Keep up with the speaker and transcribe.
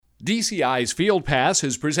DCI's Field Pass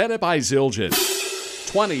is presented by Zildjian.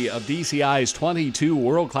 20 of DCI's 22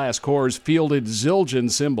 world-class corps fielded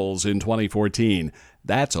Zildjian cymbals in 2014.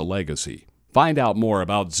 That's a legacy. Find out more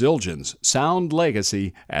about Zildjian's sound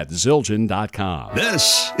legacy at Zildjian.com.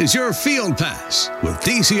 This is your Field Pass with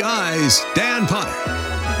DCI's Dan Potter.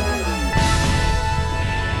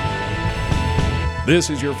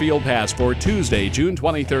 This is your Field Pass for Tuesday, June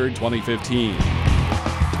 23rd, 2015.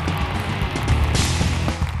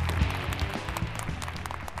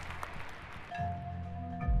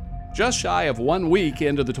 Just shy of 1 week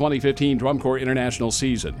into the 2015 Drum Corps International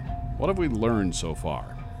season. What have we learned so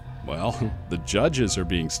far? Well, the judges are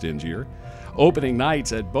being stingier. Opening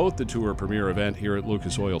nights at both the tour premiere event here at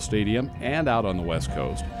Lucas Oil Stadium and out on the West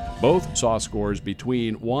Coast both saw scores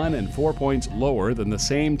between 1 and 4 points lower than the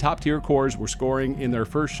same top-tier corps were scoring in their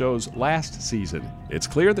first shows last season. It's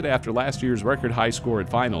clear that after last year's record high score at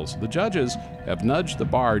finals, the judges have nudged the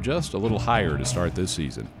bar just a little higher to start this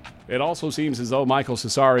season. It also seems as though Michael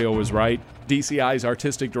Cesario was right. DCI's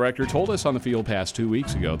artistic director told us on the Field Pass 2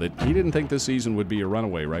 weeks ago that he didn't think this season would be a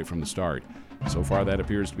runaway right from the start. So far, that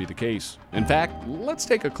appears to be the case. In fact, let's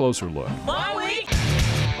take a closer look. 1 week!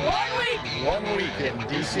 1 week! 1 week in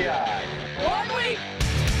DCI. 1 week!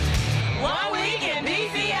 1 week in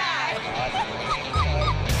DCI!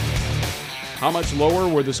 How much lower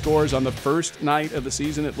were the scores on the first night of the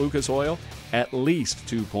season at Lucas Oil? At least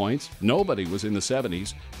 2 points. Nobody was in the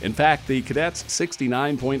 70s. In fact, the Cadets'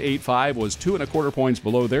 69.85 was 2.25 points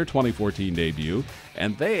below their 2014 debut,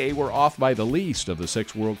 and they were off by the least of the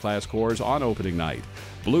 6 world-class corps on opening night.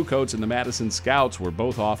 Bluecoats and the Madison Scouts were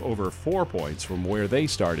both off over 4 points from where they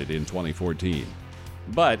started in 2014.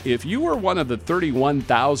 But if you were one of the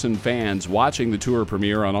 31,000 fans watching the tour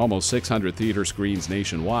premiere on almost 600 theater screens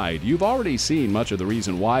nationwide, you've already seen much of the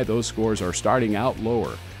reason why those scores are starting out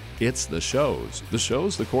lower. It's the shows. The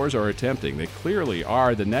shows the corps are attempting that clearly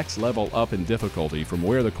are the next level up in difficulty from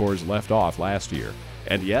where the corps left off last year.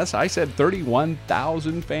 And yes, I said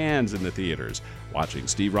 31,000 fans in the theaters, watching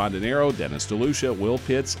Steve Rondinero, Dennis DeLucia, Will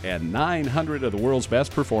Pitts, and 900 of the world's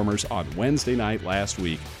best performers on Wednesday night last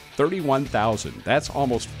week. 31,000. That's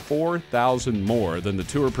almost 4,000 more than the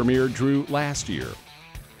tour premiere drew last year.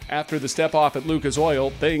 After the step-off at Lucas Oil,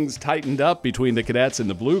 things tightened up between the Cadets and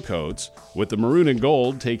the Bluecoats, with the Maroon and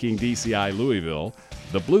Gold taking DCI Louisville,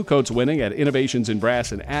 the Bluecoats winning at Innovations in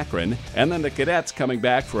Brass in Akron, and then the Cadets coming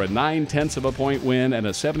back for a 0.9 point win and a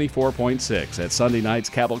 74.6 at Sunday night's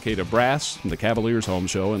Cavalcade of Brass, the Cavaliers' home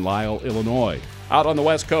show in Lisle, Illinois. Out on the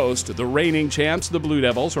West Coast, the reigning champs, the Blue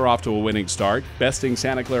Devils, are off to a winning start, besting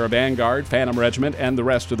Santa Clara Vanguard, Phantom Regiment, and the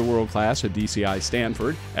rest of the world class at DCI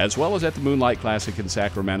Stanford, as well as at the Moonlight Classic in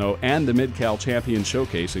Sacramento and the Mid-Cal Champion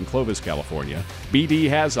Showcase in Clovis, California. BD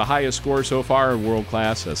has the highest score so far in world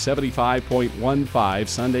class, a 75.15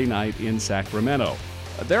 Sunday night in Sacramento.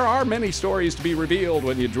 There are many stories to be revealed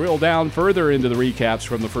when you drill down further into the recaps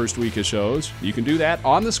from the first week of shows. You can do that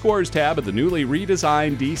on the Scores tab at the newly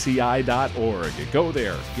redesigned DCI.org. Go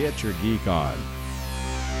there, get your geek on.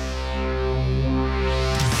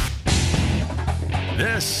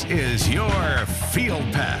 This is your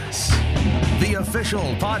Field Pass, the official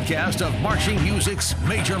podcast of marching music's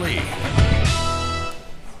Major League.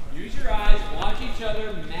 Use your eyes, watch each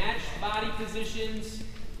other, match body positions.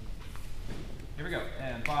 Here we go.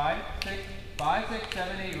 And 5, 6,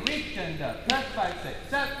 7, 8. Reach and touch. 5, 6,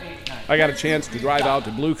 7, 8, 9. I got a chance to drive out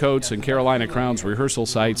to Bluecoats and Carolina Crown's rehearsal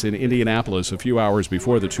sites in Indianapolis a few hours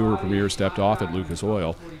before the tour premiere stepped off at Lucas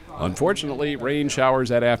Oil. Unfortunately, rain showers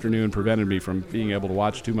that afternoon prevented me from being able to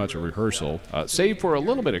watch too much of rehearsal, save for a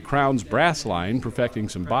little bit of Crown's brass line perfecting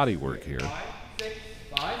some body work here.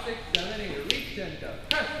 5, 6, 7, 8. Reach and touch.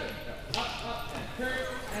 Up, and turn,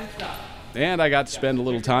 and stop. And I got to spend a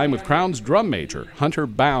little time with Crown's drum major, Hunter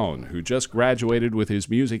Bown, who just graduated with his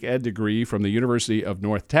music ed degree from the University of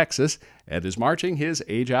North Texas and is marching his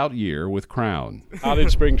age-out year with Crown. How did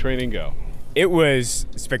spring training go? It was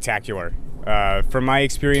spectacular. From my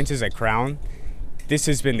experiences at Crown, this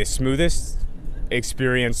has been the smoothest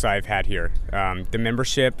experience I've had here. The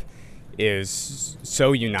membership is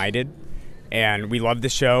so united, and we love the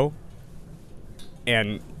show.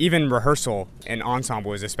 And even rehearsal and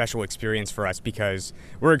ensemble is a special experience for us because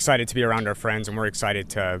we're excited to be around our friends and we're excited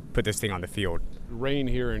to put this thing on the field. Rain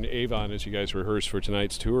here in Avon as you guys rehearse for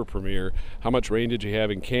tonight's tour premiere. How much rain did you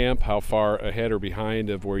have in camp? How far ahead or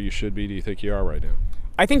behind of where you should be do you think you are right now?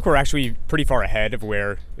 I think we're actually pretty far ahead of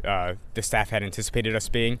where the staff had anticipated us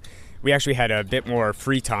being. We actually had a bit more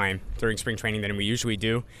free time during spring training than we usually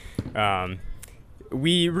do.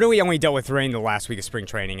 We really only dealt with rain the last week of spring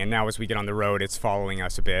training, and now as we get on the road, it's following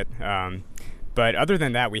us a bit. But other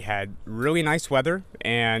than that, we had really nice weather,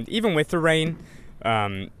 and even with the rain,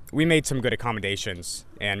 we made some good accommodations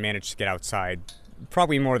and managed to get outside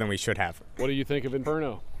probably more than we should have. What do you think of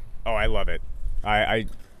Inferno? Oh, I love it. I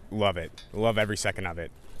love it. Love every second of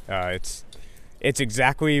it. It's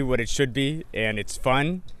exactly what it should be, and it's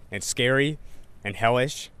fun and scary and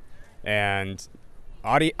hellish, and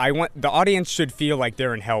the audience should feel like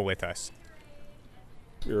they're in hell with us.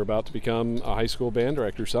 You're about to become a high school band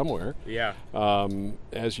director somewhere. Yeah.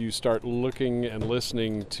 As you start looking and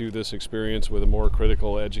listening to this experience with a more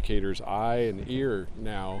critical educator's eye and ear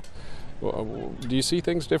now, do you see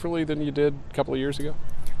things differently than you did a couple of years ago?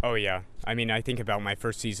 Oh, yeah. I mean, I think about my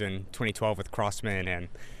first season, 2012 with Crossman, and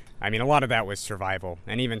I mean, a lot of that was survival.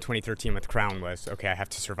 And even 2013 with Crown was, okay, I have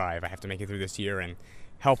to survive. I have to make it through this year and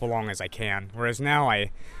help along as I can. Whereas now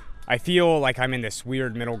I feel like I'm in this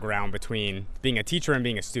weird middle ground between being a teacher and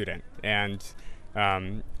being a student. And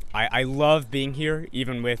I love being here,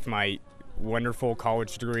 even with my wonderful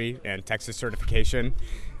college degree and Texas certification.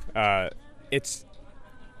 I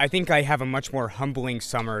think I have a much more humbling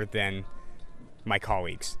summer than my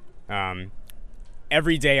colleagues.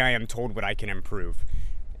 Every day I am told what I can improve.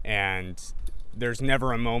 And there's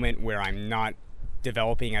never a moment where I'm not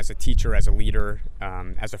developing as a teacher, as a leader,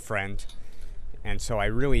 as a friend. And so I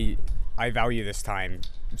value this time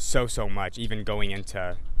so much, even going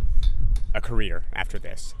into a career after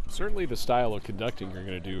this. Certainly the style of conducting you're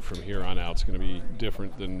going to do from here on out is going to be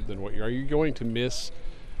different than what are you going to miss?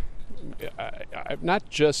 Not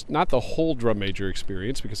the whole drum major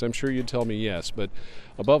experience, because I'm sure you'd tell me yes, but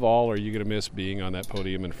above all, are you going to miss being on that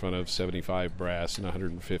podium in front of 75 brass and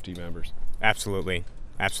 150 members? Absolutely.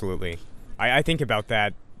 I think about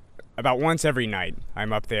that about once every night.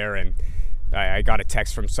 I'm up there and I got a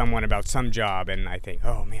text from someone about some job, and I think,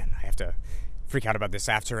 oh man, I have to freak out about this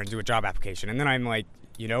after and do a job application. And then I'm like,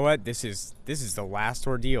 you know what? This is the last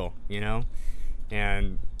ordeal, you know?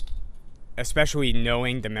 And especially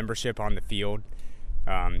knowing the membership on the field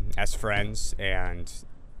as friends and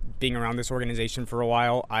being around this organization for a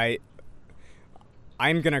while,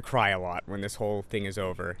 I'm gonna cry a lot when this whole thing is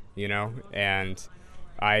over, you know? And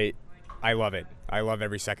I love it. I love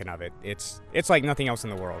every second of it. It's like nothing else in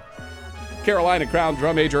the world. Carolina Crown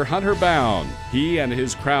drum major Hunter Bound. He and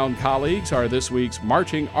his Crown colleagues are this week's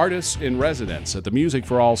marching artists in residence at the Music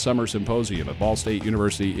for All Summer Symposium at Ball State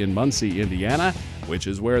University in Muncie, Indiana, which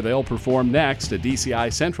is where they'll perform next at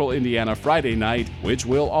DCI Central Indiana Friday night, which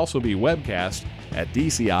will also be webcast at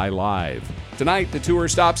DCI Live. Tonight, the tour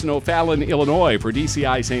stops in O'Fallon, Illinois for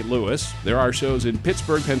DCI St. Louis. There are shows in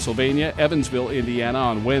Pittsburgh, Pennsylvania, Evansville, Indiana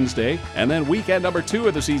on Wednesday, and then weekend number 2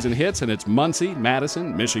 of the season hits, and it's Muncie,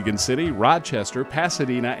 Madison, Michigan City, Rochester,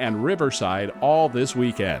 Pasadena, and Riverside all this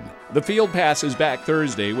weekend. The Field Pass is back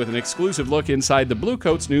Thursday with an exclusive look inside the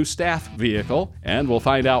Bluecoats' new staff vehicle, and we'll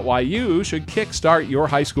find out why you should kickstart your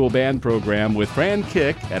high school band program with Fran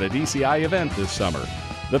Kick at a DCI event this summer.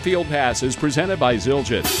 The Field Pass is presented by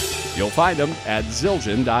Zildjian. You'll find them at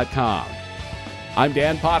Zildjian.com. I'm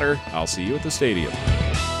Dan Potter. I'll see you at the stadium.